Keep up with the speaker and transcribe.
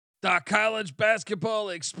The College Basketball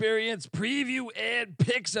Experience Preview and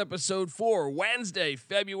Picks episode 4, Wednesday,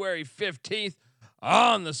 February 15th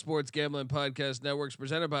on the Sports Gambling Podcast Networks,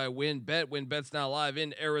 presented by WynnBET. WynnBET's now live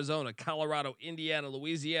in Arizona, Colorado, Indiana,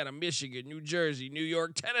 Louisiana, Michigan, New Jersey, New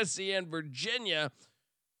York, Tennessee, and Virginia.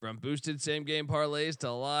 From boosted same-game parlays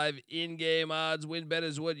to live in-game odds, WynnBET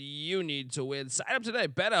is what you need to win. Sign up today,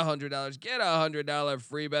 bet $100, get a $100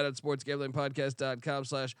 free bet at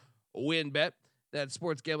sportsgamblingpodcast.com/WynnBET. That's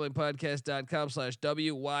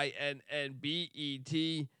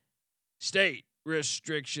sportsgamblingpodcast.com/WYNNBET. State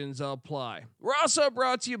restrictions apply. We're also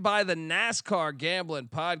brought to you by the NASCAR Gambling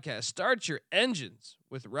Podcast. Start your engines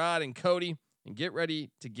with Rod and Cody and get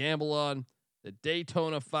ready to gamble on the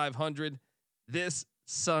Daytona 500 this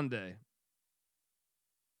Sunday.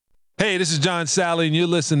 Hey, this is John Sally, and you're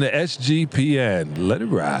listening to SGPN. Let it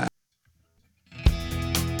ride.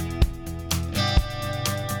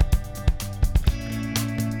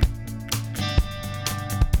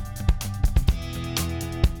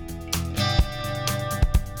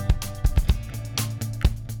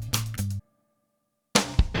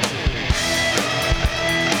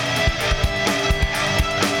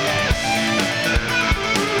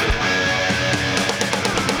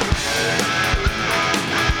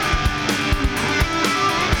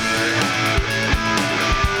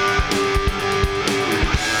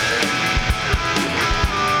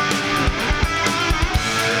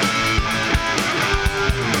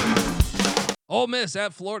 Ole Miss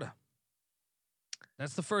at Florida.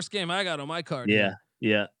 That's the first game I got on my card. Yeah.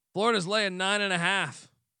 Florida's laying 9.5.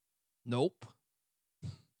 Nope.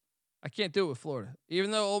 I can't do it with Florida. Even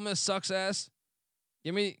though Ole Miss sucks ass,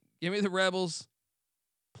 give me the Rebels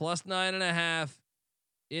plus 9.5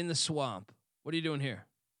 in the swamp. What are you doing here?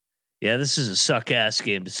 Yeah, this is a suck ass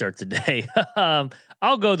game to start the day.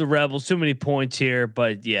 I'll go the Rebels. Too many points here,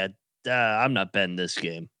 but yeah, I'm not betting this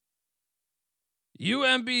game.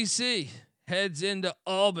 UMBC heads into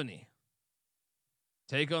Albany.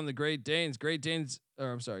 Take on the Great Danes. Great Danes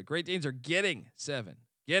are getting 7.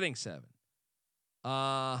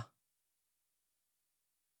 I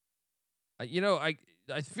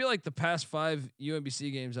feel like the past 5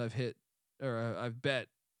 UMBC games I've hit or I've bet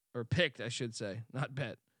or picked, I should say, not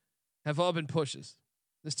bet, have all been pushes.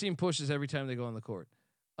 This team pushes every time they go on the court.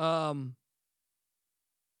 I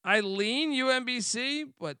lean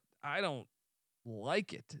UMBC, but I don't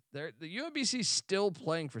like it. The UMBC is still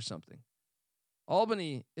playing for something.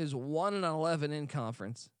 Albany is 1-11 in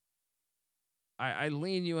conference. I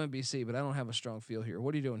lean UMBC, but I don't have a strong feel here.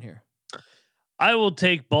 What are you doing here? I will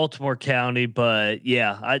take Baltimore County, but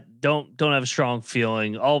yeah, I don't have a strong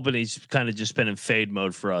feeling. Albany's kind of just been in fade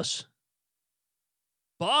mode for us.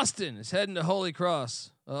 Boston is heading to Holy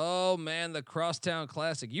Cross. Oh man, the Crosstown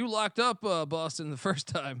Classic. You locked up Boston the first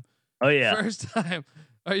time. Oh yeah, first time.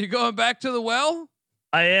 Are you going back to the well?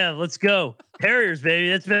 I am. Let's go. Terriers, baby.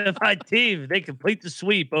 That's been my team. They complete the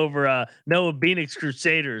sweep over Noah Phoenix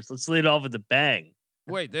Crusaders. Let's lead off with a bang.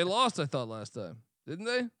 Wait, they lost, I thought, last time. Didn't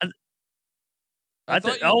they?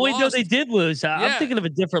 Wait, no, they did lose. I'm thinking of a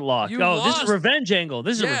different lock. This is revenge angle.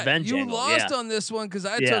 This is a revenge angle. You lost on this one because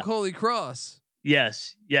I took Holy Cross.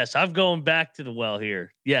 Yes. I'm going back to the well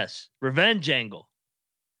here. Yes. Revenge angle.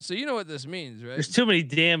 So you know what this means, right? There's too many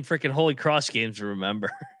damn freaking Holy Cross games to remember.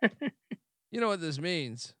 You know what this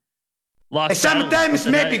means. Sometimes it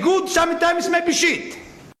may be good, sometimes it may be shit.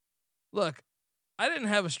 Look, I didn't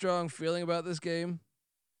have a strong feeling about this game,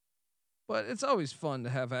 but it's always fun to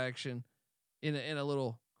have action in a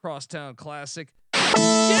little Crosstown Classic. Give me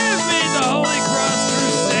the Holy Cross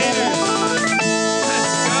Crusaders.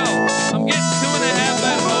 Let's go. I'm getting 2.5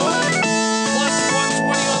 at home. Plus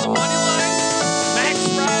 120 on the money line. Max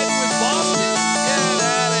ride with Boston. Get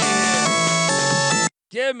out of here.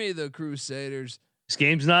 Give me the Crusaders. This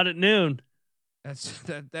game's not at noon. That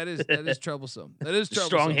is troublesome. That is troublesome.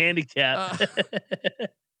 Strong handicap.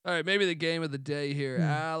 All right, maybe the game of the day here.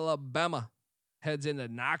 Alabama heads into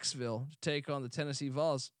Knoxville to take on the Tennessee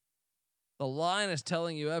Vols. The line is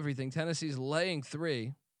telling you everything. Tennessee's laying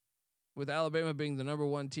 3, with Alabama being the number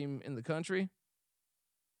 1 team in the country.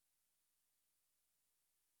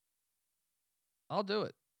 I'll do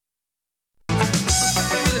it. Give me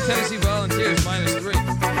the Tennessee Volunteers -3.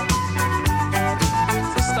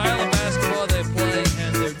 It's the style of basketball they play,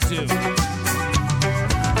 and they're due.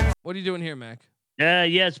 What are you doing here, Mac? Yeah,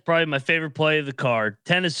 it's probably my favorite play of the card.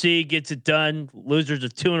 Tennessee gets it done. Losers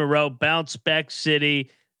of 2 in a row. Bounce back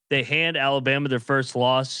city. They hand Alabama their first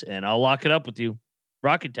loss, and I'll lock it up with you.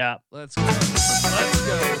 Rocket Top. Let's go.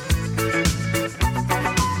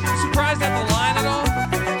 Surprised at the line at all?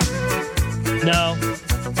 No.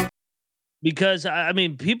 because I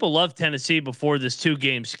mean, people love Tennessee before this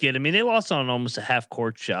 2-game skid. I mean, they lost on almost a half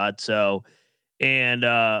court shot. So, and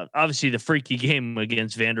obviously the freaky game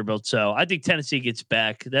against Vanderbilt. So I think Tennessee gets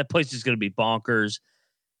back. That place is going to be bonkers.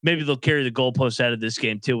 Maybe they'll carry the goalpost out of this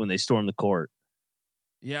game too when they storm the court.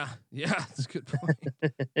 Yeah, that's a good point.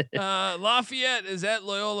 Lafayette is at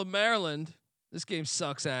Loyola, Maryland. This game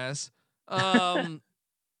sucks ass. Both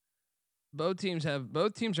teams are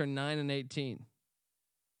 9-18.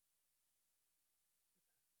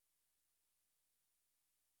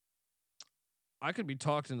 I could be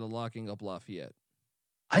talked into locking up Lafayette.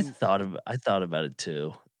 I thought about it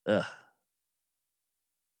too. Ugh.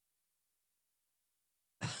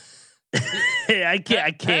 I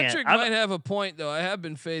can't. Patrick might have a point though. I have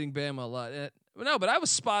been fading Bama a lot. No, but I was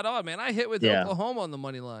spot on, man. I hit with Oklahoma on the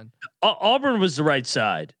money line. Auburn was the right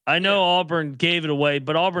side. I know Auburn gave it away,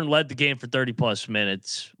 but Auburn led the game for 30+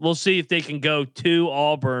 minutes. We'll see if they can go to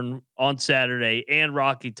Auburn on Saturday and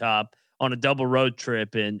Rocky Top on a double road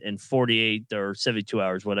trip in 48 or 72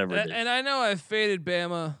 hours, whatever it is. And I know I've faded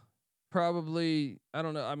Bama probably. I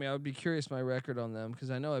don't know. I mean, I would be curious my record on them because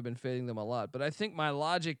I know I've been fading them a lot. But I think my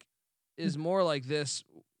logic is more like this.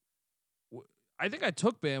 I think I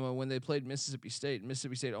took Bama when they played Mississippi State.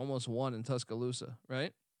 Mississippi State almost won in Tuscaloosa,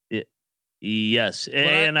 right? Yes,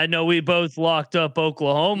 and I know we both locked up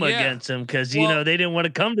Oklahoma against them because you know they didn't want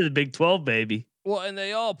to come to the Big 12, baby. Well, and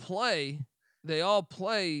they all play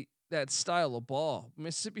that style of ball.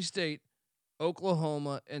 Mississippi State,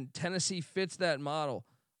 Oklahoma, and Tennessee fits that model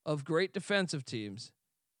of great defensive teams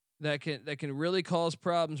that can really cause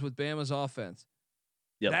problems with Bama's offense.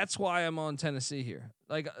 Yep. That's why I'm on Tennessee here.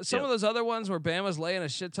 Like some of those other ones where Bama's laying a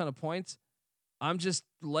shit ton of points, I'm just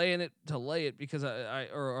laying it to lay it because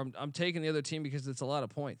I'm taking the other team because it's a lot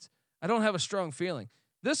of points. I don't have a strong feeling.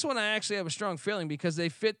 This one I actually have a strong feeling because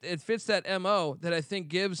it fits that MO that I think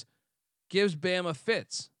gives Bama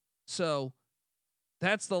fits. So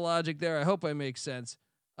that's the logic there. I hope I make sense.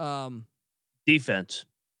 Defense.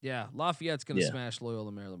 Yeah, Lafayette's gonna smash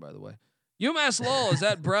Loyola Maryland, by the way. UMass Lowell is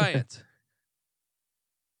at Bryant.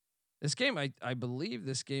 This game, I believe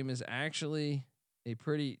this game is actually a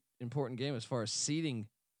pretty important game as far as seeding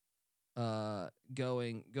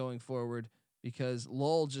going forward because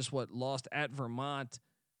Lowell just lost at Vermont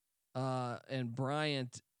and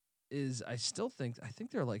Bryant is I think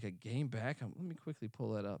they're like a game back. Let me quickly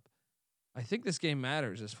pull that up. I think this game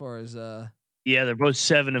matters as far as they're both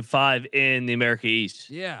 7-5 in the America East.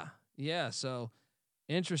 Yeah. So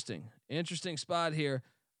interesting spot here.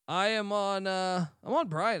 I'm on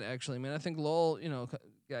Bryant actually, man. I think Lowell,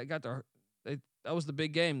 that was the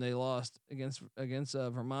big game they lost against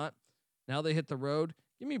Vermont. Now they hit the road.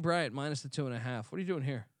 Give me Bryant minus the 2.5. What are you doing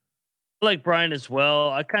here? I like Bryant as well.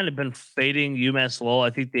 I kind of been fading UMass Lowell. I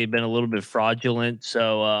think they've been a little bit fraudulent,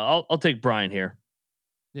 so I'll take Bryant here.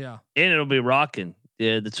 Yeah, and it'll be rocking.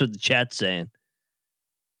 Yeah, that's what the chat's saying.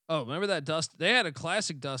 Oh, remember that dust? They had a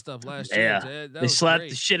classic dust up last year. Yeah, they slapped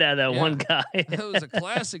the shit out of that one guy. That was a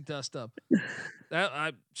classic dust up.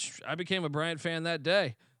 That I became a Bryant fan that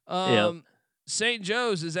day. St.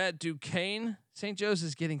 Joe's is at Duquesne. St. Joe's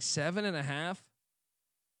is getting 7.5.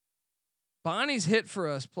 Bonnie's hit for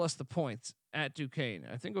us plus the points at Duquesne.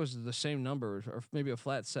 I think it was the same number or maybe a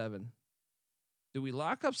flat 7. Do we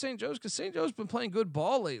lock up St. Joe's? Because St. Joe's been playing good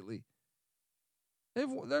ball lately. They're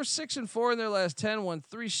 6-4 in their last 10, won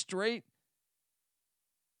 3 straight.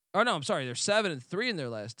 Oh no, I'm sorry. They're 7-3 in their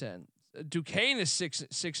last 10. Duquesne is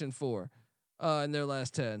 6-4 in their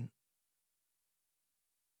last 10.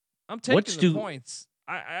 I'm taking the points.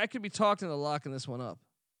 I could be talking to locking this one up.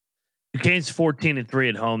 Duquesne's 14-3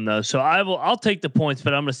 at home though, so I'll take the points,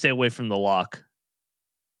 but I'm going to stay away from the lock.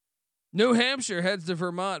 New Hampshire heads to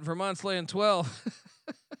Vermont. Vermont's laying 12.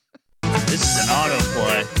 This is an auto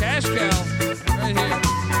play. Cash cow right here.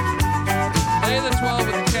 Lay the 12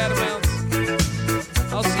 with the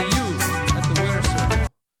Catamounts. I'll see you at the winner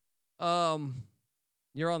circle.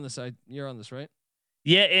 You're on this side. You're on this, right?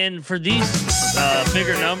 Yeah, and for these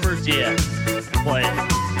bigger numbers, play it.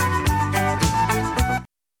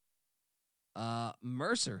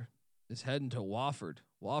 Mercer is heading to Wofford.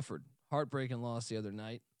 Wofford, heartbreaking loss the other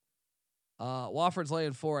night. Wofford's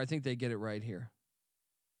laying 4. I think they get it right here.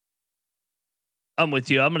 I'm with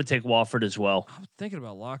you. I'm going to take Wofford as well. I was thinking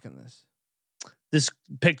about locking this. This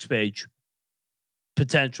picks page.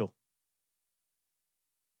 Potential.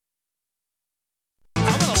 I'm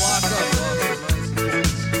going to lock up Wofford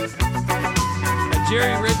at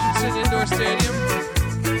Jerry Richardson Indoor Stadium.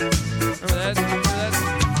 Remember that?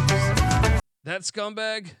 That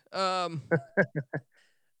scumbag? It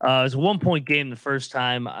was a 1-point game the first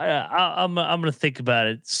time. I'm going to think about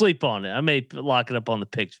it. Sleep on it. I may lock it up on the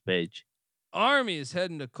picks page. Army is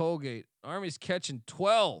heading to Colgate. Army's catching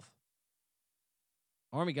 12.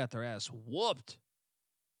 Army got their ass whooped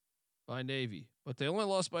by Navy, but they only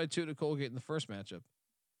lost by 2 to Colgate in the first matchup.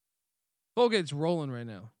 Colgate's rolling right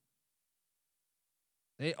now.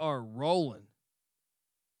 They are rolling.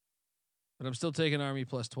 But I'm still taking Army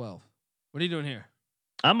plus 12. What are you doing here?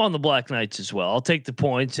 I'm on the Black Knights as well. I'll take the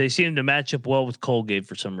points. They seem to match up well with Colgate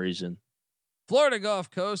for some reason. Florida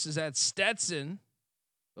Gulf Coast is at Stetson.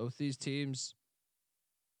 Both these teams,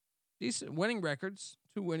 decent winning records.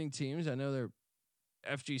 2 winning teams. I know their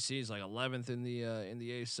FGC is like 11th in the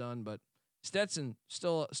ASUN, but Stetson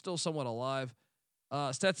still somewhat alive.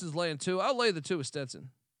 Stetson's laying 2. I'll lay the 2 with Stetson.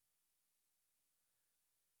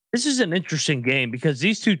 This is an interesting game because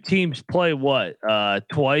these two teams play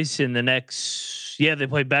twice in the next. Yeah, they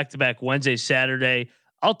play back to back Wednesday, Saturday.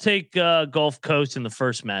 I'll take Gulf Coast in the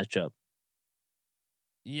first matchup.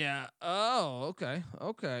 Yeah. Oh, okay.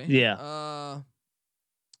 Okay. Yeah.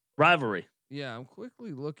 Rivalry. Yeah, I'm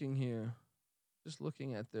quickly looking here. Just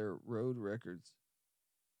looking at their road records.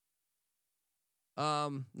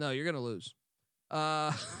 No, you're gonna lose.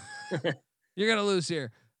 You're gonna lose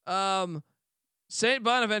here. St.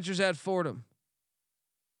 Bonaventure's at Fordham.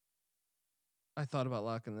 I thought about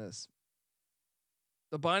locking this.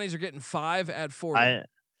 The Bonnies are getting 5 at Fordham.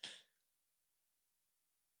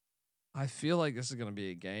 I feel like this is going to be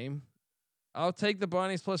a game. I'll take the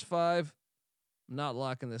Bonnies plus 5. I'm not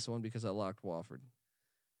locking this one because I locked Wofford.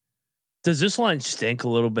 Does this line stink a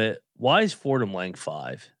little bit? Why is Fordham laying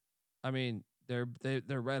 5? I mean, they're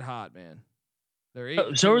red hot, man. They're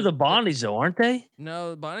 8. So are the Bonnies though, aren't they?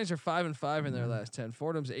 No, the Bonnies are 5-5 in their last 10.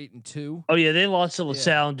 Fordham's 8-2. Oh yeah, they lost to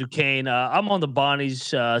LaSalle and Duquesne. I'm on the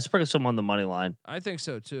Bonnies. Sprinkle some on the money line. I think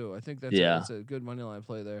so too. I think that's Yeah. that's a good money line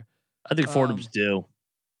play there. I think Fordham's due.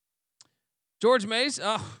 George Mason.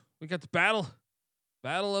 Oh, we got the battle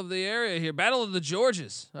of the area here. Battle of the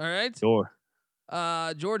Georges. All right. Sure.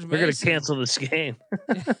 George Mason. We're gonna cancel this game.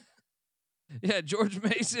 Yeah, George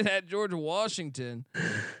Mason at George Washington.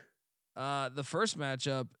 The first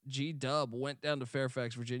matchup, G-Dub went down to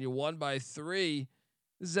Fairfax, Virginia, won by 3.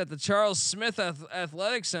 This is at the Charles Smith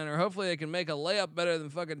Athletic Center. Hopefully they can make a layup better than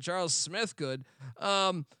fucking Charles Smith could.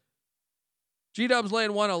 G-Dub's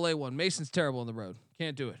laying 1, I'll lay 1. Mason's terrible on the road.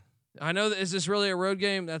 Can't do it. I know is this really a road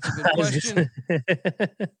game? That's a good question.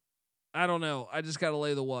 I don't know. I just got to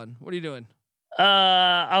lay the 1. What are you doing?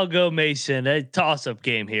 I'll go Mason. A toss-up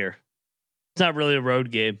game here. It's not really a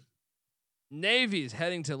road game. Navy's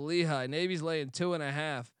heading to Lehigh. Navy's laying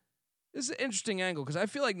 2.5. This is an interesting angle because I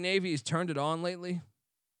feel like Navy's turned it on lately,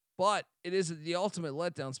 but it is the ultimate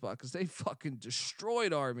letdown spot because they fucking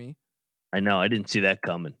destroyed Army. I know. I didn't see that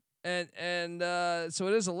coming. And so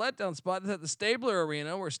it is a letdown spot. It's at the Stabler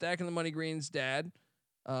Arena where Stacking the Money Green's dad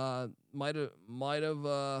might have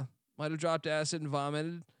dropped acid and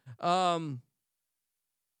vomited.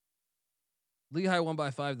 Lehigh won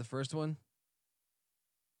by 5 the first one.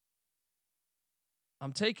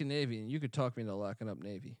 I'm taking Navy, and you could talk me into locking up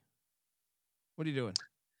Navy. What are you doing?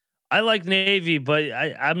 I like Navy, but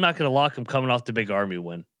I'm not going to lock them coming off the big Army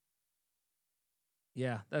win.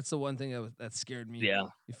 Yeah, that's the one thing that scared me. Yeah.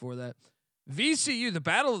 Before that, VCU, the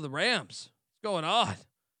Battle of the Rams. What's going on?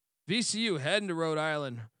 VCU heading to Rhode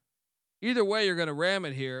Island. Either way, you're going to ram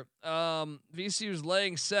it here. VCU's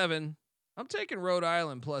laying 7. I'm taking Rhode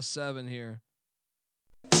Island plus 7 here.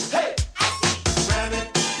 Hey, ram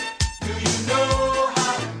it. Do you know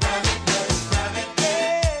how to ram it? Let's ram it.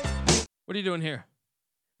 Yeah. What are you doing here?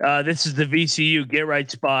 This is the VCU get right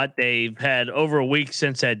spot. They've had over a week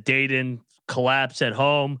since that Dayton collapse at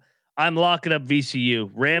home. I'm locking up VCU.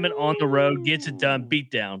 Ram it on the road, gets it done, beat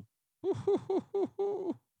down. Hey,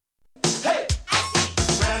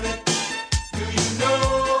 ram it. Do you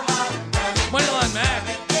know how to ram it? Moneyline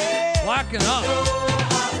Mac locking up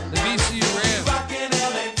the VCU Rams, Rockin'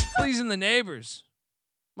 LA. pleasing the neighbors.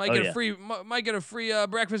 Might get a free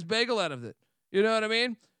breakfast bagel out of it. You know what I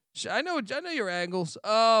mean? I know your angles.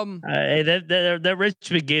 Hey, that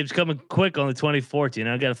Richmond game's coming quick on the 24th. You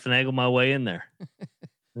know, I got to finagle my way in there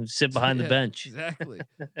and sit behind the bench. Exactly.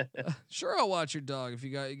 Sure, I'll watch your dog if you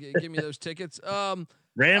give me those tickets.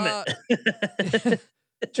 Ram it.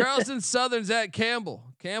 Charleston Southern's at Campbell.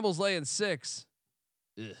 Campbell's laying 6.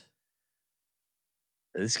 Ugh.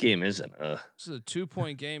 This game isn't. This is a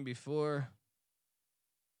 2-point game before.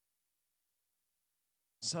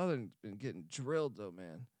 Southern's been getting drilled though,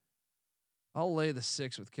 man. I'll lay the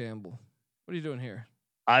 6 with Campbell. What are you doing here?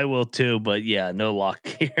 I will too, but yeah, no lock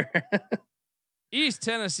here. East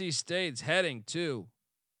Tennessee State's heading to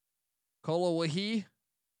Colowahee.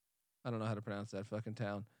 I don't know how to pronounce that fucking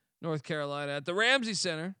town. North Carolina at the Ramsey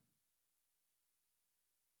Center.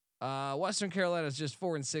 Western Carolina is just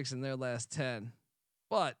 4-6 in their last 10,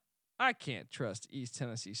 but I can't trust East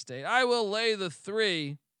Tennessee State. I will lay the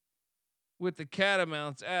 3 with the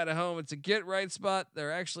Catamounts at home. It's a get right spot.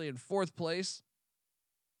 They're actually in 4th place.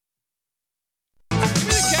 Give me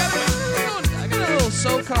the Catamounts. I got a little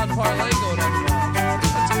SoCon parlay going on tomorrow.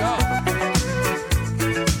 Let's go.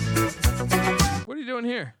 What are you doing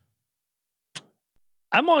here?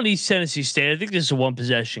 I'm on East Tennessee State. I think this is a 1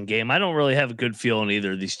 possession game. I don't really have a good feel on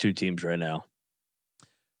either of these two teams right now.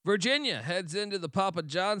 Virginia heads into the Papa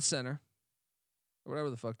John Center, or whatever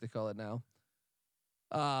the fuck they call it now.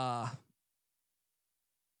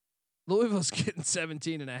 Louisville's getting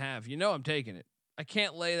 17.5. You know I'm taking it. I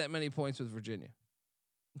can't lay that many points with Virginia.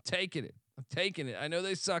 I'm taking it. I know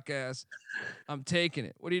they suck ass. I'm taking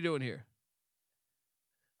it. What are you doing here?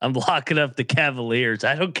 I'm locking up the Cavaliers.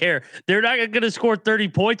 I don't care. They're not going to score 30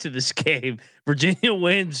 points in this game. Virginia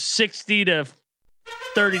wins 60-39.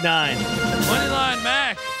 Moneyline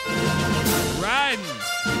Mac riding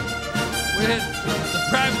with the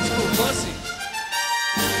private school pussies.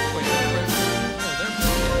 Wait,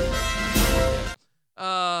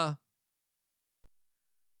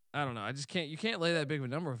 I don't know. I just can't. You can't lay that big of a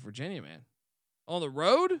number with Virginia, man. On the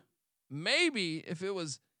road, maybe if it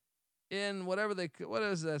was in whatever what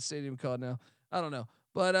is that stadium called now? I don't know.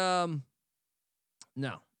 But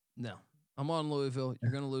no. I'm on Louisville.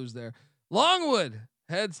 You're gonna lose there. Longwood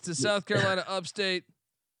heads to South Carolina Upstate.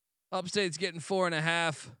 Upstate's getting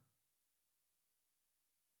 4.5.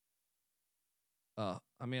 I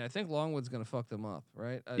mean, I think Longwood's gonna fuck them up,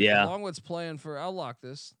 right? Yeah. Longwood's playing for. I'll lock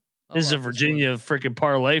this. This is a Virginia freaking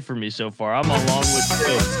parlay for me so far. I'm on Longwood too.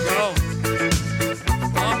 Let's go.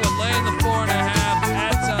 Longwood laying the 4.5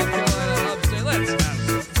 at South Carolina Upstate. Let's have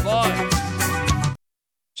some fun.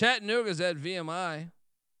 Chattanooga's at VMI.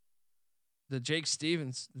 The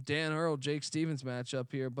Dan Earl, Jake Stevens matchup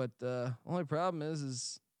here, but only problem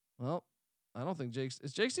is well, I don't think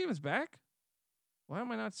is Jake Stevens back? Why am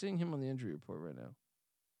I not seeing him on the injury report right now?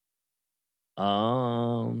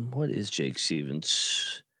 What is Jake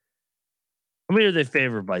Stevens? How many are they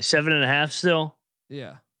favored by? 7.5 still?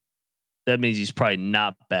 Yeah. That means he's probably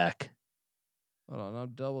not back. Hold on,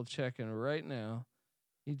 I'm double checking right now.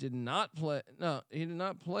 He did not play. No, he did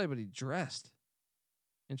not play, but he dressed.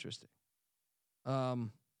 Interesting.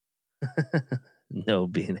 No,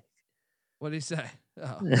 being. What did he say?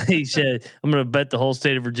 Oh. He said, "I'm going to bet the whole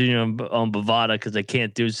state of Virginia on Bovada because I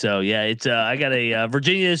can't do so." Yeah, it's I got a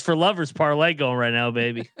Virginia is for lovers parlay going right now,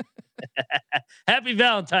 baby. Happy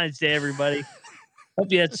Valentine's Day, everybody. Hope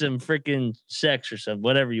you had some freaking sex or something,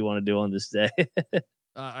 whatever you want to do on this day.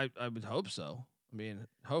 I would hope so. I mean,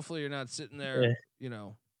 hopefully you're not sitting there,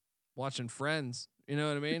 watching Friends. You know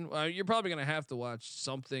what I mean? Well, you're probably gonna have to watch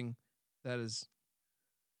something that is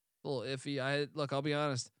a little iffy. I'll be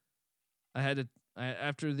honest. After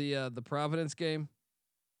the Providence game,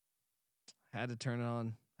 had to turn it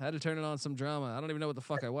on. Had to turn it on some drama. I don't even know what the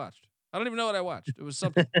fuck I watched. I don't even know what I watched. It was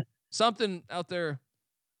something something out there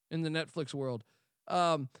in the Netflix world.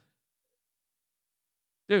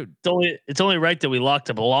 Dude, It's only right that we locked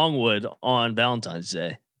up Longwood on Valentine's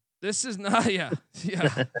Day. this is not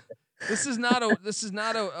This is not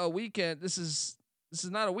a weekend. This is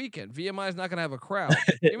not a weekend. VMI is not going to have a crowd.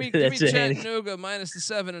 Give me Chattanooga minus the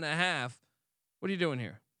 7.5. What are you doing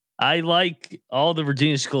here? I like all the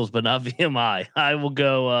Virginia schools, but not VMI. I will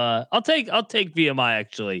go. I'll take VMI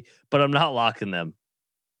actually, but I'm not locking them.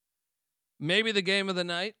 Maybe the game of the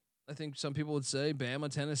night. I think some people would say Bama,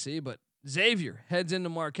 Tennessee, but Xavier heads into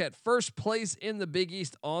Marquette. First place in the Big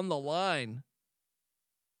East on the line.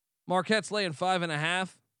 Marquette's laying 5.5.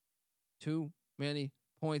 Too many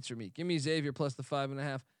points for me. Give me Xavier plus the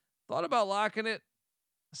 5.5. Thought about locking it.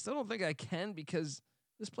 I still don't think I can because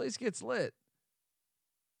this place gets lit.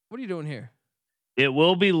 What are you doing here? It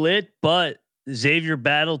will be lit, but Xavier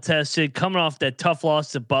battle tested, coming off that tough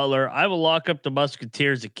loss to Butler. I will lock up the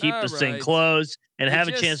Musketeers to keep this thing close and have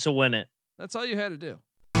a chance to win it. That's all you had to do.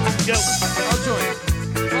 Go. I'll join you.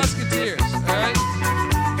 Musketeers. All right.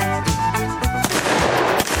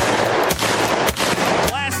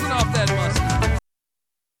 Blasting off that musket.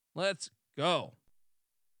 Let's go.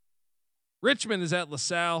 Richmond is at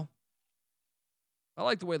LaSalle. I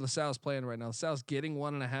like the way LaSalle's playing right now. LaSalle's getting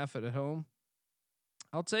 1.5 at home.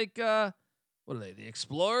 I'll take what are they? The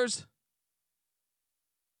Explorers.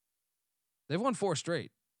 They've won 4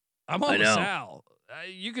 straight. I'm on LaSalle.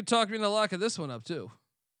 You could talk me into locking this one up too.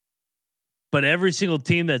 But every single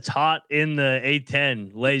team that's hot in the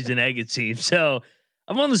A10 lays an egg, it seems. So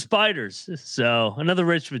I'm on the Spiders. So another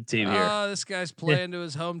Richmond team here. Oh, this guy's playing to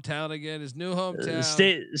his hometown again, his new hometown.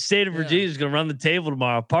 State of Virginia is going to run the table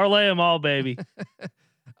tomorrow. Parlay them all, baby.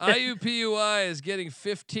 IUPUI is getting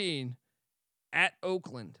 15 at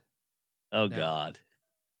Oakland. Oh No. God.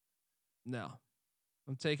 No,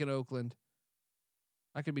 I'm taking Oakland.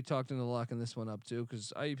 I could be talked into locking this one up too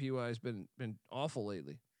because IUPUI has been awful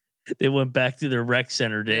lately. They went back to their rec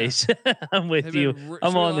center days. I'm with They've you. been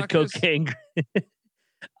I'm should we on the lock this? cocaine. Should we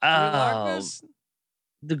lock Oh, this?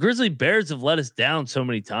 the Grizzly Bears have let us down so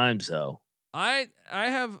many times, though. I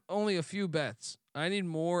have only a few bets. I need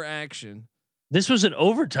more action. This was an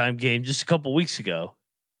overtime game just a couple weeks ago.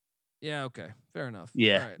 Yeah, okay. Fair enough.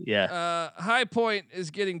 Yeah, All right. yeah. High Point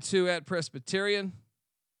is getting 2 at Presbyterian.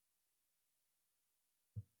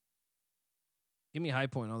 Give me High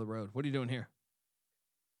Point on the road. What are you doing here?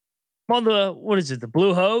 I'm on the what is it? The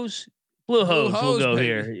Blue Hose. Blue Hose will Hose, go baby.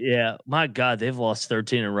 here. Yeah. My God, they've lost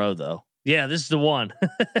 13 in a row though. Yeah, this is the one.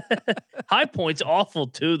 High Point's awful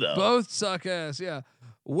too, though. Both suck ass. Yeah.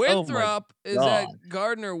 Winthrop is at God.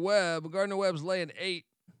 Gardner Webb. Gardner Webb's laying 8.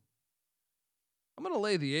 I'm gonna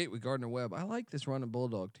lay the 8 with Gardner Webb. I like this running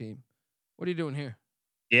Bulldog team. What are you doing here?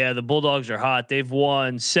 Yeah, the Bulldogs are hot. They've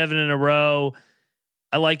won 7 in a row.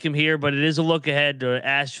 I like him here, but it is a look ahead to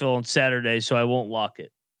Asheville on Saturday, so I won't lock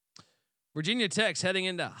it. Virginia Tech's heading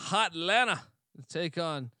into Hot Atlanta to take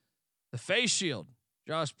on the Face Shield.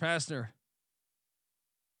 Josh Pastner.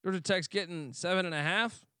 Georgia Tech's getting 7.5.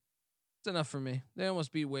 That's enough for me. They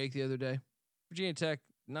almost beat Wake the other day. Virginia Tech,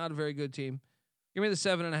 not a very good team. Give me the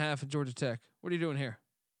 7.5 at Georgia Tech. What are you doing here?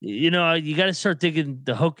 You know, you got to start thinking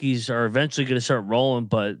the Hokies are eventually going to start rolling,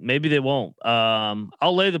 but maybe they won't.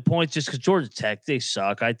 I'll lay the points just because Georgia Tech, they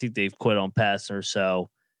suck. I think they've quit on Pastner, so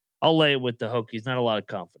I'll lay it with the Hokies. Not a lot of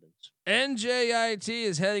confidence. NJIT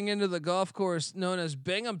is heading into the golf course known as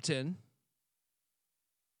Binghamton.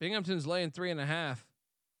 Binghamton's laying 3.5.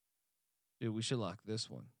 Dude, we should lock this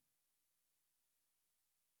one.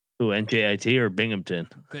 Who, NJIT or Binghamton?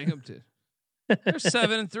 Binghamton. They're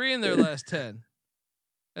 7-3 in their last 10.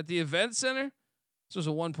 At the event center, this was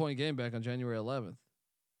a 1-point game back on January 11th.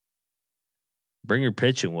 Bring your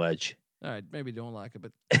pitching wedge. All right, maybe don't lock it,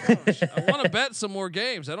 but I want to bet some more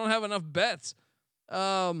games. I don't have enough bets.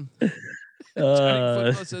 Johnny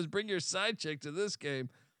Football says, "Bring your side chick to this game."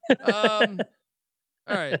 All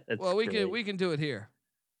right. That's Well, we great. can do it here.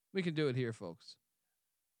 We can do it here, folks.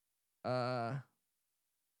 The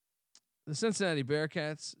Cincinnati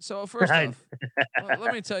Bearcats. So first Right. off,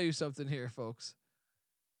 let me tell you something here, folks.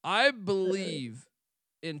 I believe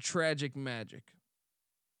in tragic magic.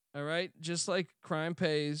 All right, just like crime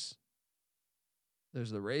pays.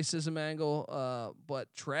 There's the racism angle,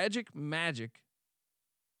 but tragic magic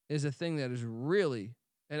is a thing that is really.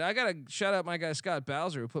 And I gotta shout out my guy Scott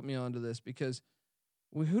Bowser who put me onto this because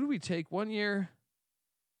who do we take one year?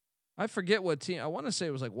 I forget what team. I want to say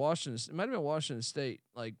it was like Washington. It might have been Washington State,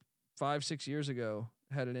 like 5-6 years ago.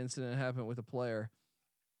 Had an incident happen with a player,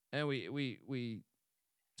 and we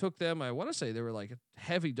took them. I want to say they were like a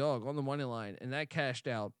heavy dog on the money line, and that cashed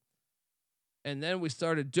out. And then we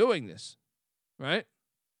started doing this, right,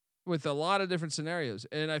 with a lot of different scenarios.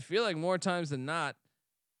 And I feel like more times than not,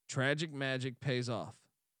 tragic magic pays off,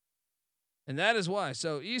 and that is why.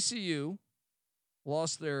 So ECU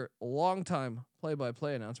lost their longtime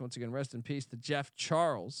play-by-play announcer. Once again, rest in peace to Jeff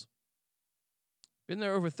Charles. Been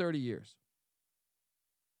there over 30 years.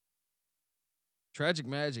 Tragic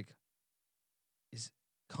Magic is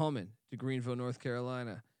coming to Greenville, North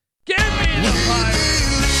Carolina. Get me the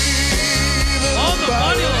Pirates on the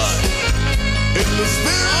money line.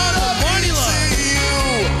 On the money line.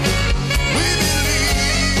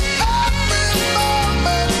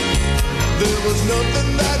 There was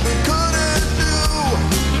nothing that we couldn't do.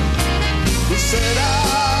 We set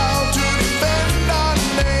out to defend our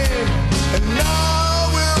name, and now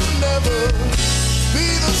we'll never be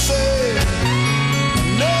the same.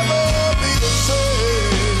 Never be the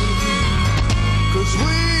same. 'Cause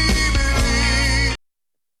we believe.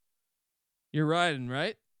 You're riding,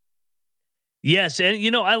 right? Yes, and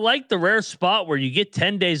you know, I like the rare spot where you get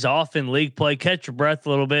 10 days off in league play, catch your breath a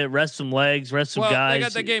little bit, rest some legs, rest some Well, guys. they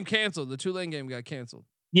got that game canceled. The Tulane game got canceled.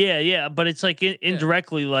 Yeah, but it's like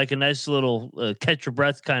indirectly like a nice little catch your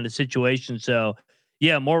breath kind of situation. So,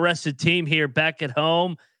 yeah, more rested team here back at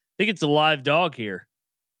home. I think it's a live dog here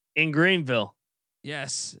in Greenville.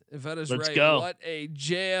 Yes, Vetta's Let's right. go. What a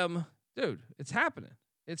jam. Dude, it's happening.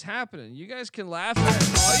 It's happening. You guys can laugh at it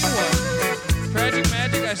all you want. Tragic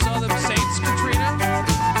Magic, I saw them Saints Katrina.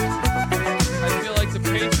 I feel like the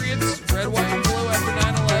Patriots, red, white, and blue after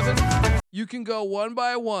 9/11. You can go one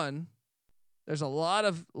by one. There's a lot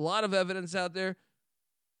of evidence out there.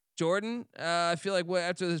 Jordan, I feel like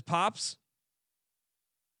after his pops.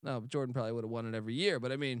 No, Jordan probably would have won it every year,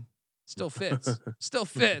 but I mean, still fits. Still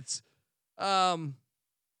fits.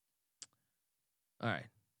 All right.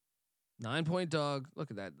 9-point dog.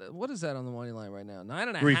 Look at that. What is that on the money line right now?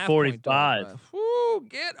 9.5 point 345. dog. Whoo,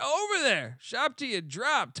 get over there. Shop till you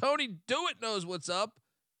drop. Tony Dewitt knows what's up.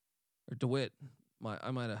 Or DeWitt.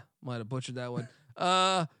 I might have butchered that one.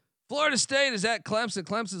 Florida State is at Clemson.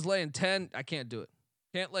 Clemson's laying 10. I can't do it.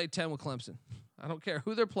 Can't lay 10 with Clemson. I don't care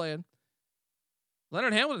who they're playing.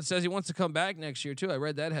 Leonard Hamilton says he wants to come back next year, too. I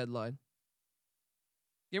read that headline.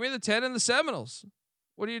 Give me the 10 and the Seminoles.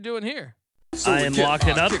 What are you doing here? I am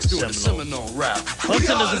locking up the Seminoles. Clemson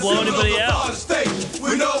doesn't blow anybody out.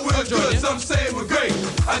 We know we're good, some say we're great.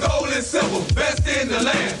 Our goal is simple, best in the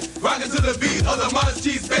land. Rocking to the beat of the Modest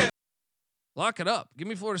Cheese Band. Lock it up. Give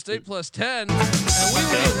me Florida State plus 10. And we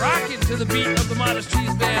will be rocking to the beat of the Modest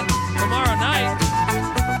Cheese Band tomorrow night.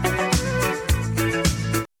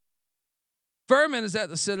 Furman is at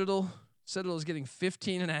the Citadel. Citadel is getting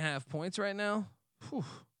 15.5 points right now. Whew.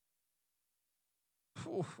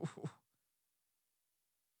 Whew.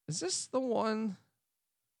 Is this the one?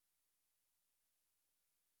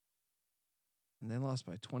 And they lost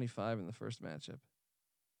by 25 in the first matchup.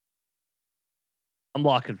 I'm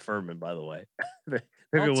locking Furman, by the way. They're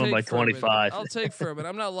I'll going to win by take Furman. 25. I'll take Furman.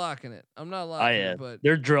 I'm not locking it. I'm not I locking am. it, but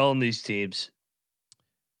They're drilling these teams.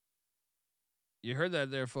 you heard that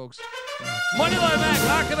there, folks. Moneyline Mac,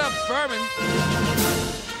 lock it up, Furman.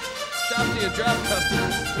 Shop to your drop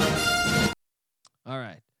customers. All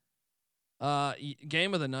right.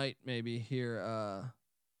 Game of the night, maybe here.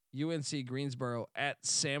 UNC Greensboro at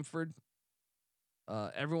Samford.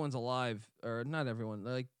 Everyone's alive, or not everyone,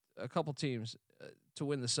 like a couple teams to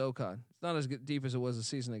win the SoCon. It's not as deep as it was a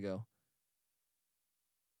season ago.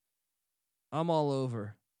 I'm all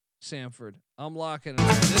over Samford. I'm locking it up.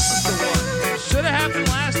 This is the one. Should have happened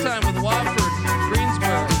last time with Wofford,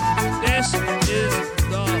 Greensboro. This is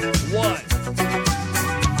the one.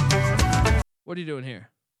 What are you doing here?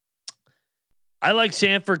 I like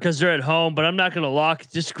Samford because they're at home, but I'm not going to lock.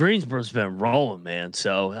 Just Greensboro's been rolling, man.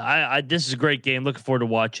 So I this is a great game. Looking forward to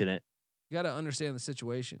watching it. You got to understand the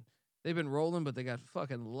situation. They've been rolling, but they got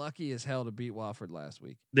fucking lucky as hell to beat Wofford last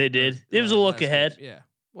week. They did. It was a look last ahead. week. Yeah.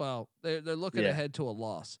 Well, they're looking Yeah. ahead to a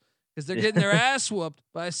loss because they're getting their ass whooped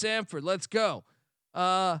by Samford. Let's go.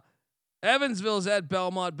 Evansville's at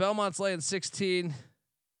Belmont. Belmont's laying 16.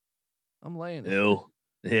 I'm laying it. Ew.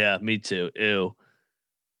 Yeah, me too. Ew.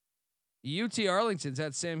 UT Arlington's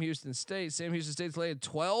at Sam Houston State. Sam Houston State's laying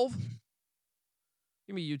 12.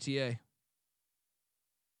 Give me UTA.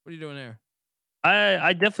 What are you doing there?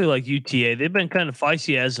 I definitely like UTA. They've been kind of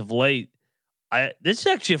feisty as of late. This is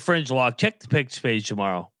actually a fringe lock. Check the picks page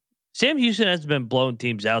tomorrow. Sam Houston hasn't been blowing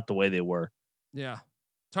teams out the way they were. Yeah.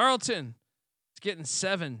 Tarleton is getting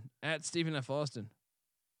 7 at Stephen F. Austin.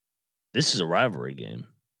 This is a rivalry game.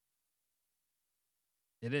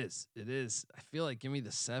 It is. It is. I feel like give me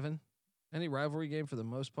the 7. Any rivalry game for the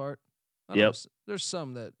most part. I don't know, Yep. there's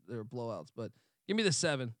some that they're blowouts, but give me the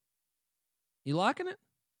 7. You locking it?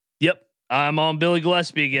 Yep. I'm on Billy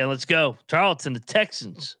Gillespie again. Let's go. Tarleton, the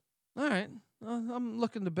Texans. All right. I'm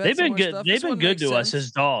looking to bet. They've some been more good. Stuff. They've This been one good makes to us sense.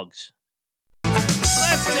 as dogs.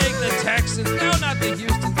 Let's take the Texans. No, not the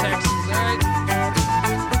Houston Texans. All right.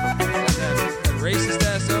 That racist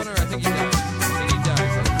ass owner. I think he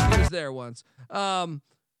died. But he was there once.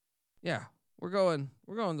 Yeah, we're going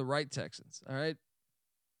the right Texans. All right.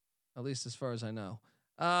 At least as far as I know.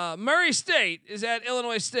 Murray State is at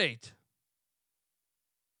Illinois State.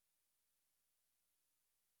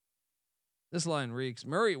 This line reeks.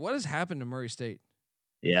 Murray, what has happened to Murray State?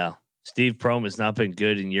 Yeah. Steve Prohm has not been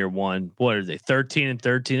good in year one. What are they? 13-13.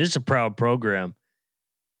 This is a proud program.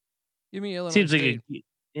 Give me Illinois Seems State. like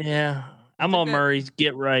yeah. I'm think on that- Murray's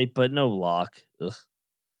get right, but no lock. Ugh.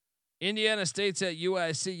 Indiana State's at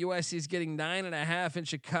UIC. UIC is getting 9.5 in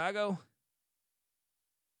Chicago.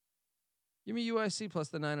 Give me UIC plus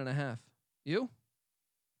the 9.5. You?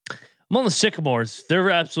 I'm on the Sycamores. They're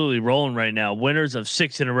absolutely rolling right now. Winners of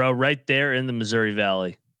 6 in a row, right there in the Missouri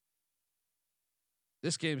Valley.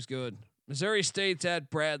 This game's good. Missouri State's at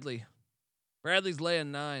Bradley. Bradley's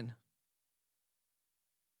laying 9.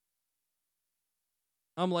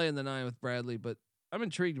 I'm laying the 9 with Bradley, but I'm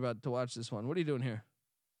intrigued about to watch this one. What are you doing here?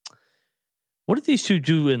 What did these two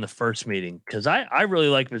do in the first meeting? Because I really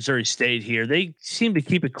like Missouri State here. They seem to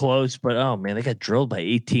keep it close, but oh man, they got drilled by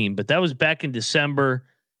 18. But that was back in December.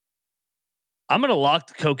 I'm gonna lock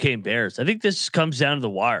the Cocaine Bears. I think this comes down to the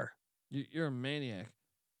wire. You're a maniac.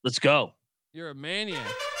 Let's go. You're a maniac.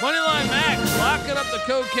 Moneyline Max, locking up the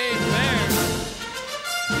Cocaine Bears.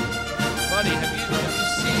 Buddy, have you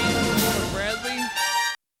seen what Bradley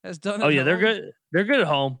has done? Oh at yeah, they're home? good. They're good at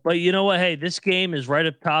home. But you know what? Hey, this game is right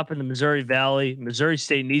up top in the Missouri Valley. Missouri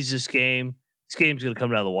State needs this game. This game's gonna come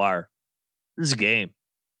down to the wire. This is a game.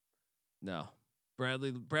 No,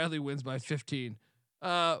 Bradley wins by 15.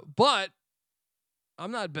 But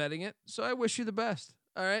I'm not betting it, so I wish you the best.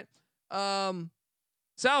 All right.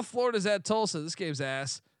 South Florida's at Tulsa. This game's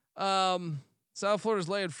ass. South Florida's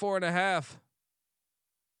laying 4.5.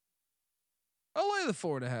 I'll lay the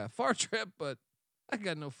 4.5. Far trip, but I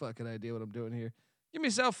got no fucking idea what I'm doing here. Give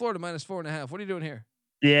me South Florida minus 4.5. What are you doing here?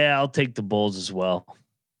 Yeah, I'll take the Bulls as well.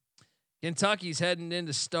 Kentucky's heading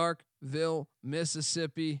into Starkville,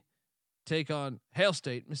 Mississippi. Take on Hail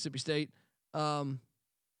State, Mississippi State.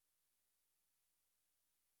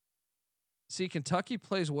 See, Kentucky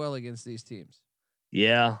plays well against these teams.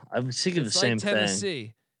 Yeah, I was thinking It's the same like thing.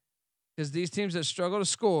 Tennessee, because these teams that struggle to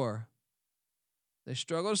score,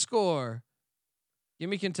 Give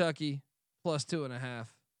me Kentucky plus 2.5.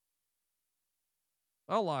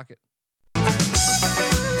 I'll lock it.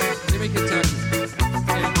 Give me Kentucky. Get it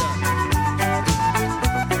done.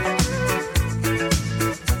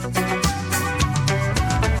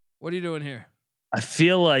 What are you doing here? I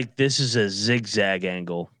feel like this is a zigzag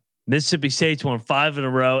angle. Mississippi State's won 5 in a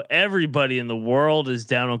row. Everybody in the world is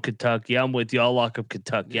down on Kentucky. I'm with you. I'll lock up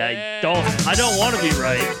Kentucky. Yeah. I don't want to be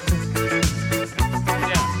right.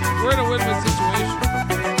 Yeah, we're in a win-win situation.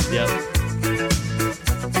 Yep.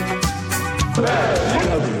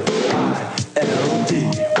 WILD.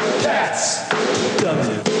 Cats.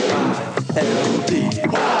 WILD.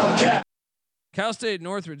 Wildcat. Cal State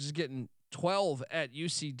Northridge is getting 12 at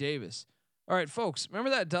UC Davis. All right, folks,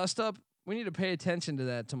 remember that dust up? We need to pay attention to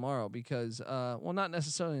that tomorrow because, well, not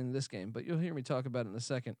necessarily in this game, but you'll hear me talk about it in a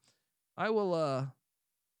second. I will.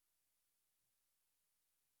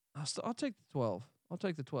 I'll take the 12. I'll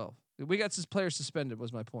take the 12. We got this player suspended.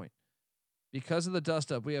 Was my point. Because of the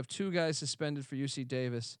dust up, we have 2 guys suspended for UC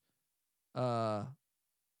Davis. And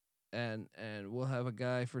we'll have a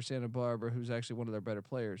guy for Santa Barbara who's actually one of their better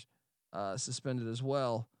players, suspended as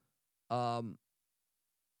well. I'm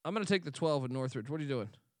going to take the 12 at Northridge. What are you doing?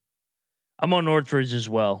 I'm on Northridge as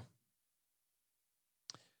well.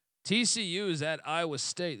 TCU is at Iowa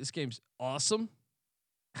State. This game's awesome.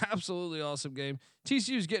 Absolutely awesome game.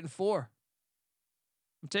 TCU's getting 4.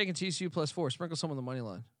 I'm taking TCU plus 4. Sprinkle some on the money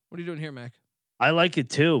line. What are you doing here, Mac? I like it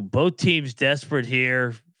too. Both teams desperate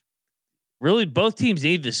here. Really, both teams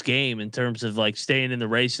need this game in terms of like staying in the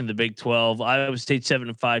race in the Big 12. Iowa State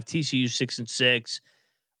 7-5, TCU 6-6.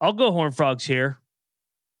 I'll go Horned Frogs here.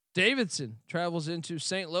 Davidson travels into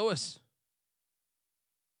St. Louis.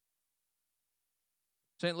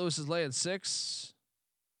 St. Louis is laying 6.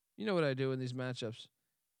 You know what I do in these matchups.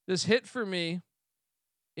 This hit for me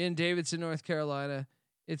in Davidson, North Carolina.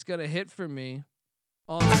 It's going to hit for me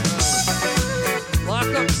on the road. Lock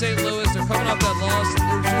up St. Louis. They're coming off that loss.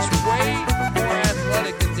 They're just way more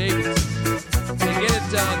athletic than Davidson. They get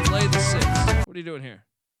it done. Lay the 6. What are you doing here?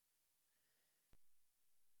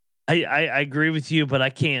 I agree with you, but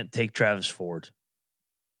I can't take Travis Ford.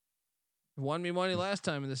 Won me money last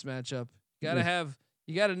time in this matchup. You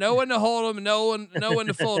gotta know when to hold them and know when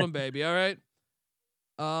to fold them, baby. All right.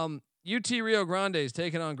 UT Rio Grande is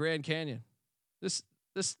taking on Grand Canyon. This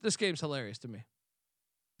game's hilarious to me.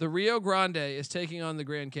 The Rio Grande is taking on the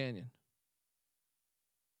Grand Canyon.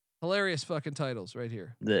 Hilarious fucking titles right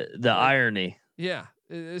here. The irony. Yeah,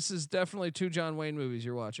 this is definitely 2 John Wayne movies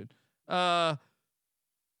you're watching. I'll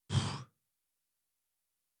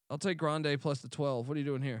take Grande plus the 12. What are you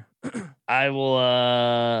doing here? I will.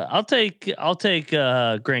 I'll take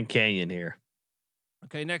Grand Canyon here.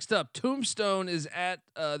 Okay, next up, Tombstone is at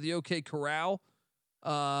the OK Corral.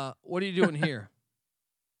 What are you doing here?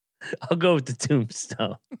 I'll go with the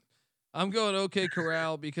Tombstone. I'm going OK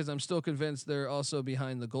Corral because I'm still convinced they're also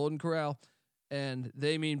behind the Golden Corral, and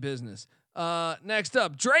they mean business. Next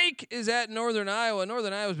up, Drake is at Northern Iowa.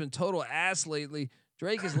 Northern Iowa's been total ass lately.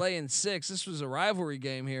 Drake is laying 6. This was a rivalry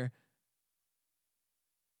game here.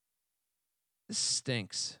 This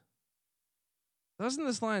stinks. Doesn't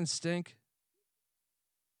this line stink?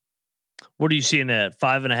 What are you seeing at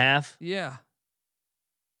 5.5? Yeah.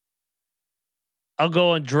 I'll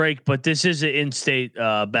go on Drake, but this is an in-state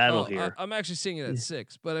battle here. I'm actually seeing it at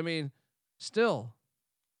 6, but I mean, still.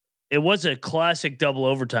 It was a classic double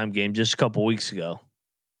overtime game just a couple weeks ago.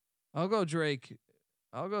 I'll go Drake,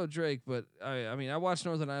 but I mean, I watched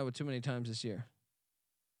Northern Iowa too many times this year.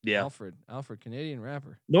 Yeah. Alfred, Canadian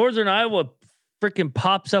rapper. Northern Iowa freaking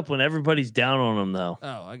pops up when everybody's down on them, though.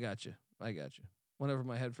 Oh, I got you. Went over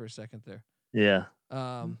my head for a second there. Yeah.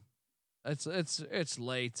 It's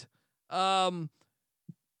late.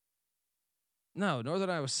 No, Northern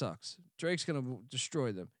Iowa sucks. Drake's gonna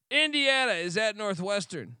destroy them. Indiana is at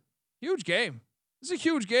Northwestern. Huge game. This is a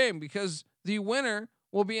huge game because the winner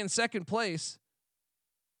will be in second place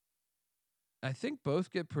I think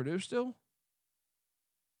both get Purdue still.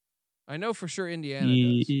 I know for sure Indiana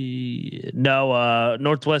does. No,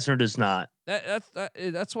 Northwestern does not.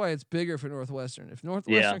 That's why it's bigger for Northwestern. If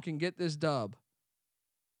Northwestern can get this dub,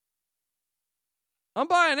 I'm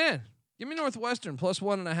buying in. Give me Northwestern plus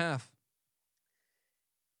 1.5.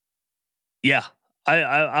 Yeah,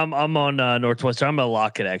 I'm on Northwestern. I'm gonna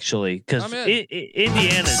lock it actually because I'm in.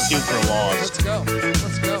 Indiana's due for a loss. Let's go.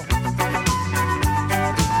 Let's go.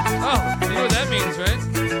 Oh, you know what that means, right?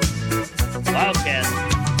 Wildcats.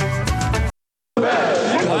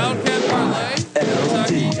 Wildcat parlay.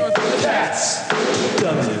 Kentucky, Northwestern. Cats.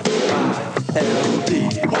 W-I-L-D.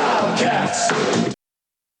 Wildcats.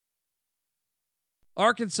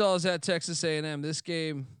 Arkansas is at Texas A&M. This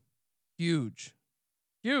game, huge.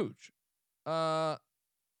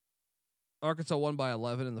 Arkansas won by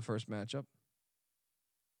 11 in the first matchup.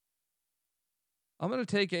 I'm going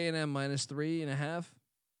to take A&M minus 3.5.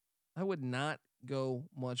 I would not go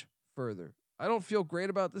much further. I don't feel great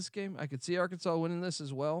about this game. I could see Arkansas winning this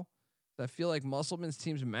as well. I feel like Musselman's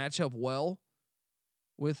teams match up well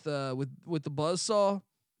with the Buzzsaw.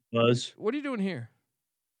 Buzz. What are you doing here?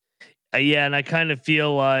 Yeah, and I kind of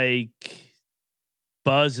feel like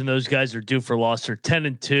Buzz and those guys are due for a loss. They're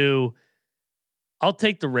 10-2. I'll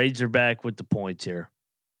take the Razorback with the points here.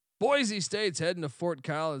 Boise State's heading to Fort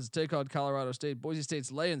Collins to take on Colorado State. Boise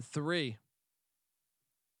State's laying 3.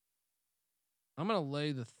 I'm gonna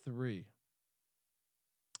lay the 3.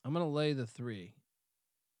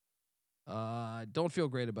 I don't feel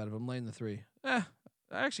great about it. I'm laying the 3. I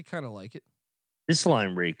actually kind of like it. This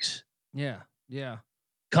line reeks. Yeah.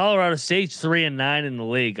 Colorado State's 3-9 in the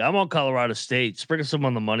league. I'm on Colorado State. Sprinkle some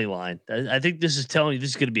on the money line. I think this is telling you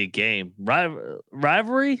this is going to be a game.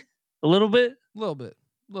 Rivalry a little bit.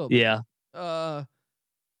 Yeah. Cal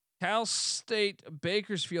State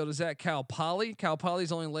Bakersfield is at Cal Poly. Cal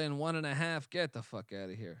Poly's only laying 1.5. Get the fuck out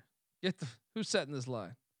of here. Who's setting this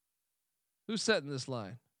line? This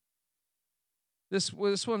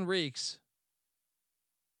one reeks.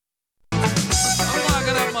 I'm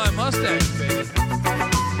locking up my Mustangs, baby.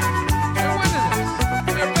 They're winning this.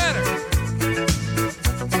 They're better.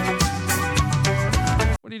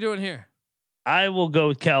 What are you doing here? I will go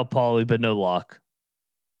with Cal Poly, but no lock.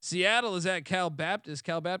 Seattle is at Cal Baptist.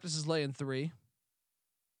 Cal Baptist is laying 3.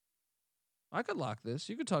 I could lock this.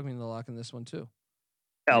 You could talk me into locking this one too.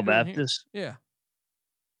 Cal Baptist. Yeah.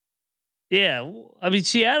 Yeah, I mean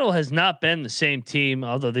Seattle has not been the same team,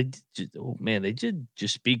 although they did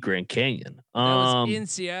just beat Grand Canyon. That was in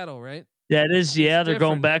Seattle, right? That is, yeah. They're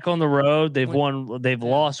going different. back on the road. They've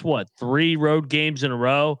lost what 3 road games in a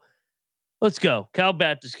row. Let's go. Cal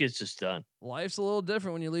Baptist gets this done. Life's a little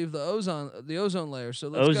different when you leave the ozone layer. So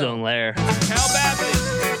let's Ozone go. layer. Cal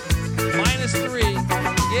Baptist minus 3.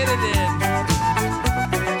 Get it in.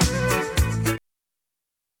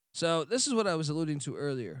 So this is what I was alluding to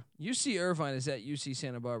earlier. UC Irvine is at UC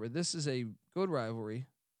Santa Barbara. This is a good rivalry.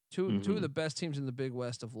 Two of the best teams in the Big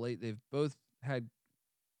West of late. They've both had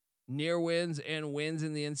near wins and wins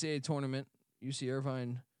in the NCAA tournament. UC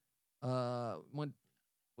Irvine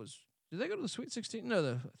did they go to the Sweet 16?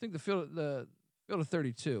 No, I think the field of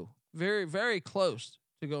 32. Very, very close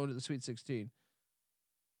to going to the Sweet 16.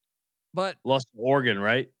 But Lost to Oregon,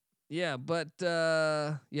 right? yeah, but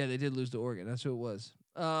they did lose to Oregon. That's who it was.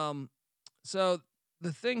 So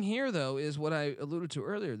the thing here though is what I alluded to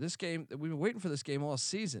earlier. This game, we've been waiting for this game all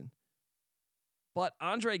season. But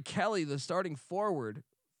Andre Kelly, the starting forward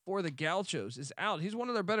for the Gauchos, is out. He's one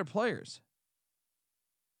of their better players.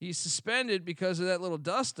 He's suspended because of that little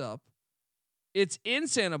dust up. It's in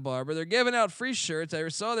Santa Barbara. They're giving out free shirts. I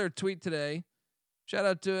saw their tweet today. Shout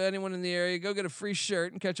out to anyone in the area. Go get a free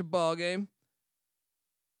shirt and catch a ball game.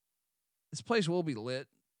 This place will be lit,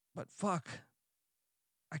 but fuck.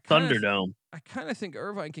 Thunderdome. I kind of think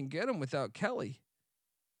Irvine can get him without Kelly.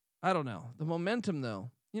 I don't know. The momentum,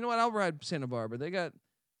 though. You know what? I'll ride Santa Barbara. They got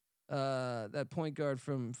that point guard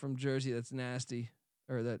from Jersey that's nasty.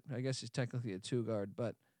 Or that, I guess he's technically a 2 guard,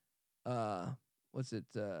 but what's it?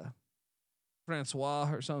 Francois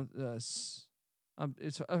or something.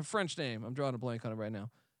 It's a French name. I'm drawing a blank on it right now.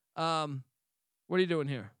 What are you doing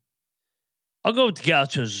here? I'll go with the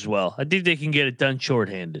Gauchos as well. I think they can get it done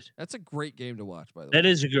shorthanded. That's a great game to watch, by the way. That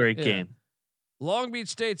is a great game. Long Beach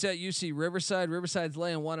State's at UC Riverside. Riverside's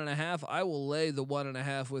laying 1.5. I will lay the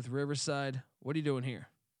 1.5 with Riverside. What are you doing here?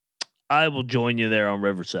 I will join you there on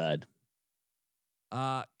Riverside.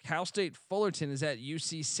 Cal State Fullerton is at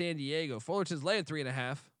UC San Diego. Fullerton's laying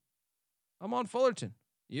 3.5. I'm on Fullerton.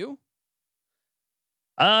 You?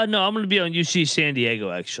 No, I'm going to be on UC San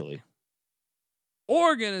Diego actually.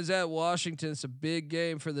 Oregon is at Washington. It's a big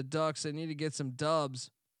game for the Ducks. They need to get some dubs.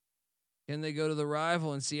 Can they go to the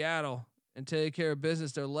rival in Seattle and take care of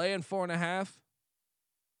business? They're laying 4.5.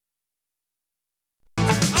 I'm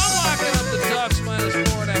locking up the Ducks minus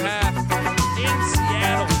 4.5 in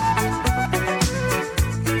Seattle.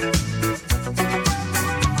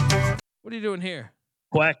 What are you doing here?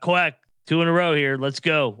 Quack, quack. 2 in a row here. Let's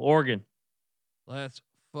go. Oregon. Let's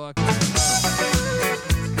fuck.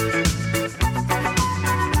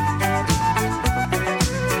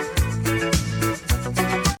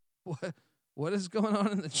 What is going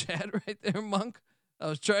on in the chat right there, Monk? I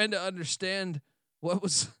was trying to understand what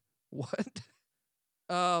was what. There's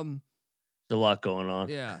a lot going on.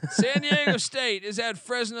 Yeah. San Diego State is at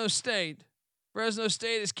Fresno State. Fresno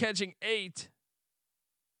State is catching 8.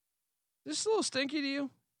 This a little stinky to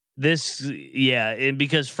you? And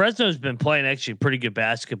because Fresno's been playing actually pretty good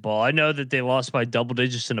basketball. I know that they lost by double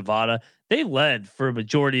digits to Nevada. They led for a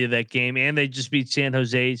majority of that game, and they just beat San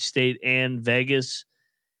Jose State and Vegas.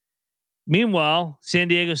 Meanwhile, San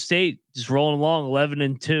Diego State just rolling along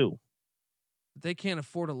 11-2. They can't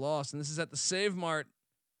afford a loss, and this is at the Save Mart.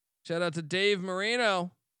 Shout out to Dave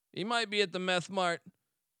Marino. He might be at the Meth Mart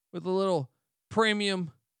with a little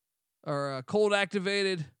premium or cold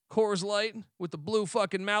activated Coors Light with the blue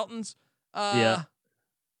fucking mountains. Yeah.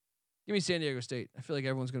 Give me San Diego State. I feel like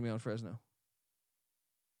everyone's going to be on Fresno.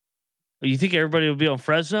 You think everybody will be on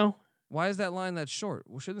Fresno? Why is that line that short?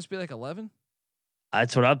 Well, shouldn't this be like 11?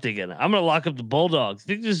 That's what I'm thinking. I'm going to lock up the Bulldogs. I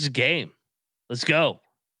think this is a game. Let's go.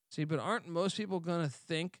 See, but aren't most people going to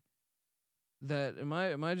think that am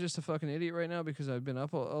I just a fucking idiot right now because I've been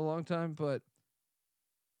up a long time, but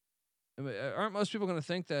aren't most people going to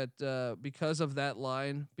think that because of that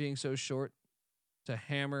line being so short to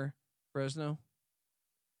hammer Fresno?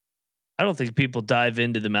 I don't think people dive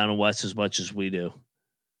into the Mountain West as much as we do.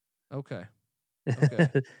 Okay.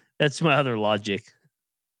 Okay. That's my other logic.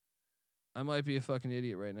 I might be a fucking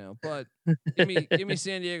idiot right now, but give me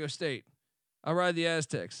San Diego State. I'll ride the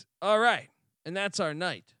Aztecs. All right. And that's our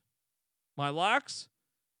night. My locks,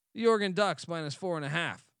 the Oregon Ducks minus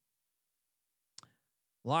 4.5.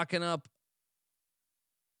 Locking up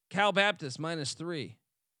Cal Baptist minus 3.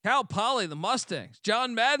 Cal Poly, the Mustangs,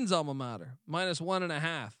 John Madden's alma mater, minus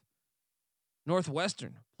 1.5.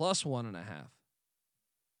 Northwestern plus 1.5.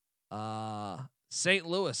 St.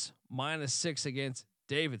 Louis minus 6 against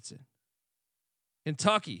Davidson.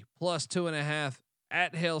 Kentucky plus 2.5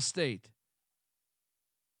 at Hail State.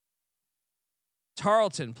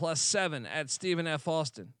 Tarleton plus 7 at Stephen F.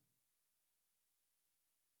 Austin.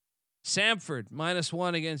 Samford minus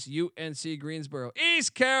 1 against UNC Greensboro.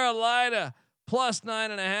 East Carolina plus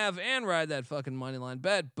 9.5 and ride that fucking money line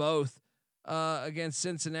bet both against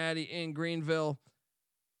Cincinnati in Greenville.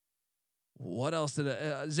 What else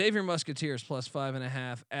did Xavier Musketeers plus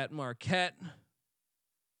 5.5 at Marquette.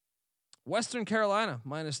 Western Carolina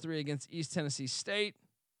minus 3 against East Tennessee State.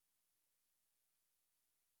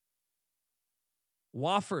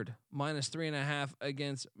 Wofford minus 3.5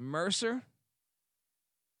 against Mercer.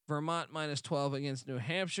 Vermont minus 12 against New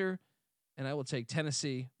Hampshire. And I will take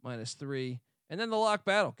Tennessee minus 3. And then the lock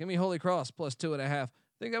battle. Give me Holy Cross plus 2.5. I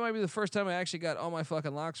think that might be the first time I actually got all my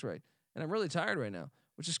fucking locks right. And I'm really tired right now,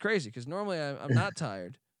 which is crazy because normally I'm not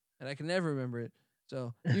tired and I can never remember it.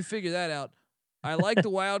 So you figure that out. I like the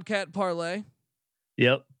Wildcat parlay.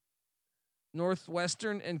 Yep.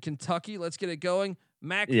 Northwestern and Kentucky. Let's get it going.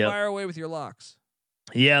 Mac, Yep. fire away with your locks.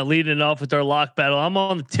 Yeah, leading off with our lock battle. I'm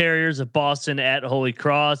on the Terriers of Boston at Holy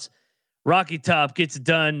Cross. Rocky Top gets it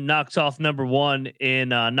done, knocks off number 1 in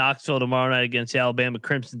Knoxville tomorrow night against the Alabama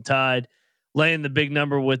Crimson Tide. Laying the big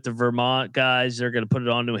number with the Vermont guys. They're going to put it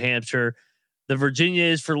on New Hampshire. The Virginia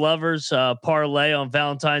is for lovers parlay on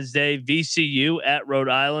Valentine's Day. VCU at Rhode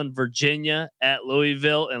Island, Virginia at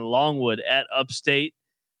Louisville, and Longwood at Upstate.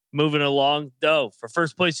 Moving along, though, for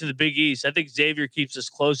first place in the Big East, I think Xavier keeps us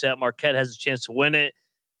close. At Marquette has a chance to win it.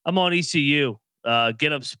 I'm on ECU.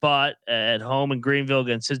 Get up spot at home in Greenville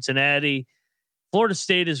against Cincinnati. Florida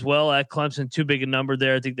State as well at Clemson. Too big a number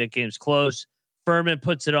there. I think that game's close. Furman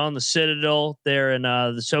puts it on the Citadel there in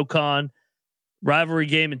the SoCon. Rivalry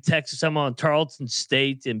game in Texas. I'm on Tarleton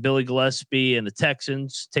State and Billy Gillespie and the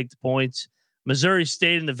Texans take the points. Missouri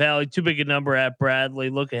State in the Valley. Too big a number at Bradley.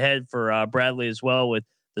 Look ahead for Bradley as well with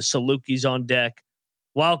the Salukis on deck.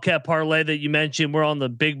 Wildcat parlay that you mentioned. We're on the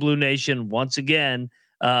Big Blue Nation once again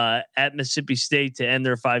at Mississippi State to end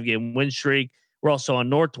their 5-game win streak. We're also on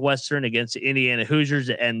Northwestern against the Indiana Hoosiers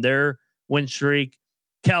to end their win streak.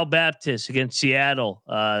 Cal Baptist against Seattle.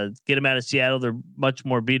 Get them out of Seattle. They're much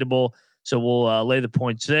more beatable. So we'll lay the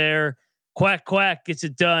points there. Quack Quack gets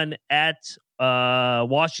it done at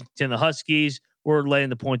Washington. The Huskies. We're laying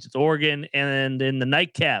the points at Oregon. And in the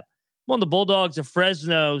nightcap, I'm I'm on the Bulldogs of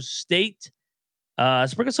Fresno State.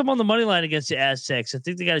 Sprinkle some on the money line against the Aztecs. I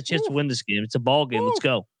think they got a chance to win this game. It's a ball game. Let's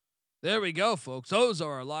go. There we go, folks. Those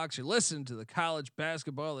are our locks. You're listening to the College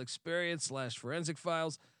Basketball Experience / Forensic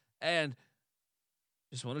Files. And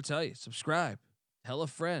just want to tell you, subscribe. Tell a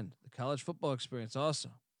friend. The College Football Experience also.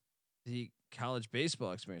 The College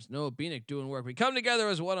Baseball Experience. Noah Beanick doing work. We come together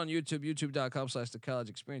as one on YouTube, youtube.com/the College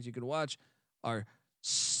Experience. You can watch our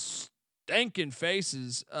stinking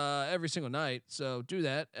faces every single night. So do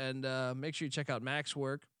that. And make sure you check out Mac's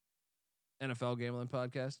work, NFL Gambling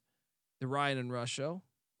Podcast, the Ryan and Rush Show.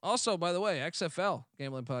 Also, by the way, XFL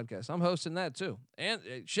Gambling Podcast. I'm hosting that too. And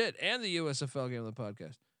and the USFL Gambling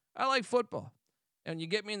Podcast. I like football. And you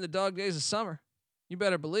get me in the dog days of summer, you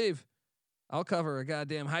better believe I'll cover a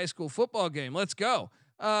goddamn high school football game. Let's go.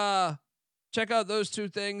 Check out those two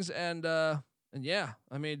things. And yeah,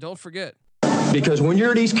 I mean, don't forget. Because when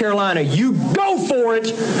you're at East Carolina, you go for it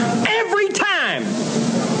every time.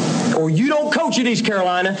 Or you don't coach at East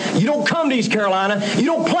Carolina, you don't come to East Carolina, you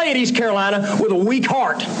don't play at East Carolina with a weak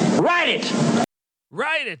heart. Write it.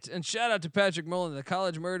 Write it. And shout out to Patrick Mullen. The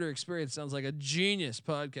College Murder Experience sounds like a genius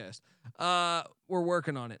podcast. We're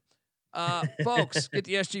working on it. Folks, get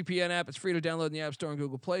the SGPN app. It's free to download in the App Store and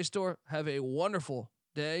Google Play Store. Have a wonderful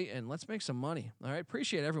day, and let's make some money. All right?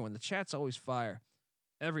 Appreciate everyone. The chat's always fire.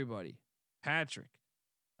 Everybody. Patrick.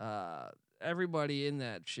 Everybody in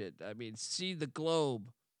that shit. I mean, see the globe.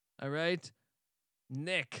 All right?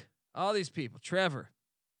 Nick. All these people. Trevor.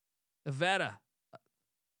 Iveta.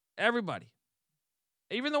 Everybody.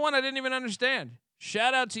 Even the one I didn't even understand.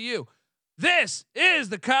 Shout out to you. This is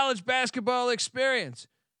the College Basketball Experience.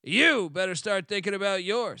 You better start thinking about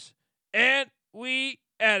yours. And we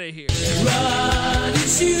out of here. Run and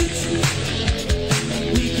shoot.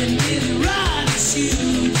 We can really run and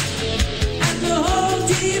shoot. And the whole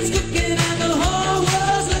team's looking and the whole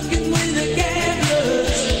world's looking with the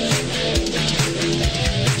cameras.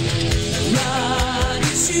 Run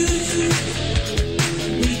and shoot.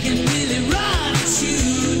 We can really run and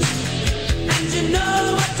shoot. And you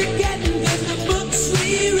know what you're getting, 'cause the books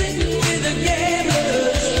we written with the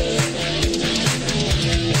cameras.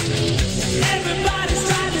 Everybody's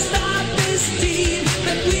trying to stop this team,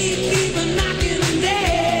 but we keep on knocking them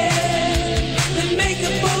dead. They make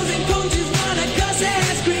opposing coaches wanna cuss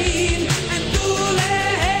and scream and pull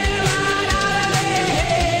their hair right out of their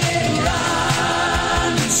head.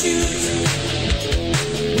 Run and shoot.